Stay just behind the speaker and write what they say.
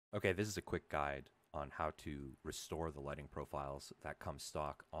Okay, this is a quick guide on how to restore the lighting profiles that come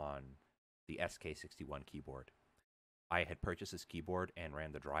stock on the SK61 keyboard. I had purchased this keyboard and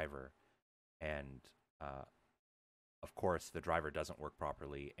ran the driver, and of course, the driver doesn't work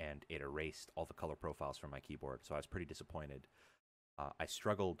properly, and it erased all the color profiles from my keyboard, so I was pretty disappointed. I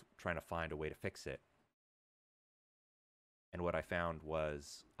struggled trying to find a way to fix it, and what I found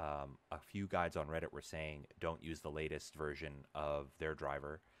was a few guides on Reddit were saying don't use the latest version of their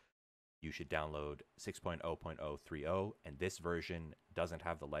driver. You should download 6.0.030, and this version doesn't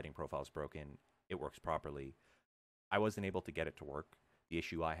have the lighting profiles broken. It works properly. I wasn't able to get it to work. The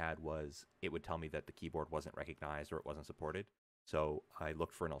issue I had was it would tell me that the keyboard wasn't recognized or it wasn't supported. So I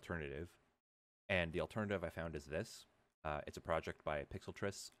looked for an alternative, and the alternative I found is this. It's a project by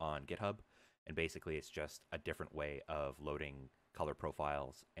Pixeltris on GitHub, and basically it's just a different way of loading color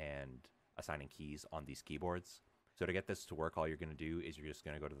profiles and assigning keys on these keyboards. So to get this to work, all you're going to do is you're just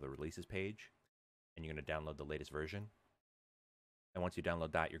going to go to the releases page, and you're going to download the latest version. And once you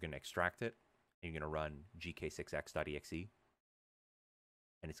download that, you're going to extract it, and you're going to run GK6x.exe,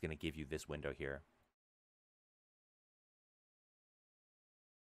 and it's going to give you this window here.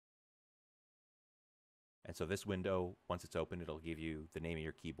 And so this window, once it's open, it'll give you the name of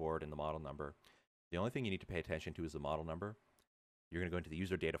your keyboard and the model number. The only thing you need to pay attention to is the model number. You're going to go into the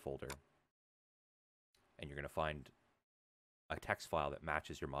user data folder, and you're going to find a text file that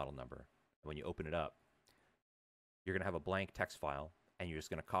matches your model number. And when you open it up, you're going to have a blank text file, and you're just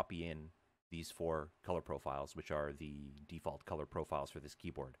going to copy in these 4 color profiles, which are the default color profiles for this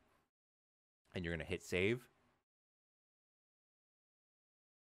keyboard. And you're going to hit save.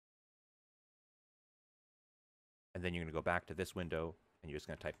 And then you're going to go back to this window, and you're just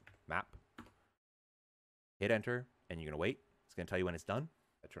going to type map. Hit enter, and you're going to wait. It's going to tell you when it's done.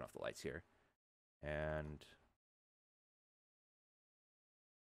 I turn off the lights here. And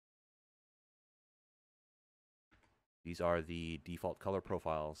these are the default color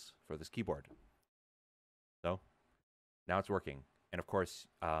profiles for this keyboard. So now it's working. And of course,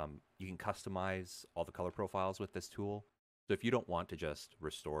 you can customize all the color profiles with this tool. So if you don't want to just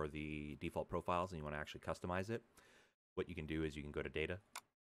restore the default profiles and you want to actually customize it, what you can do is you can go to Data,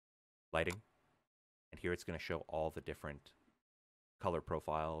 Lighting, and here it's going to show all the different color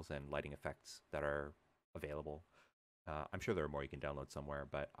profiles and lighting effects that are available. I'm sure there are more you can download somewhere,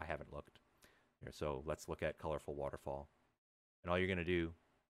 but I haven't looked. Here, so let's look at Colorful Waterfall. And all you're going to do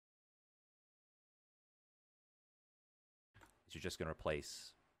is you're just going to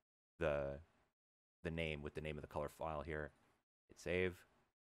replace the name with the name of the color file here. Hit save.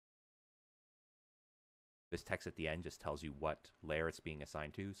 This text at the end just tells you what layer it's being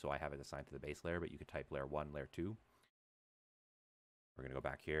assigned to. So I have it assigned to the base layer, but you could type layer 1, layer 2. We're going to go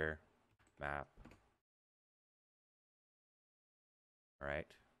back here, map. All right.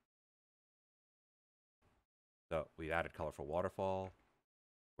 So we've added Colorful Waterfall.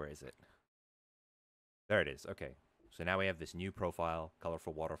 Where is it? There it is. Okay. So now we have this new profile,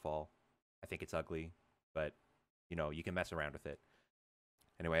 Colorful Waterfall. I think it's ugly, but you know, you can mess around with it.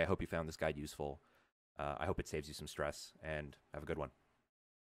 Anyway, I hope you found this guide useful. I hope it saves you some stress, and have a good one.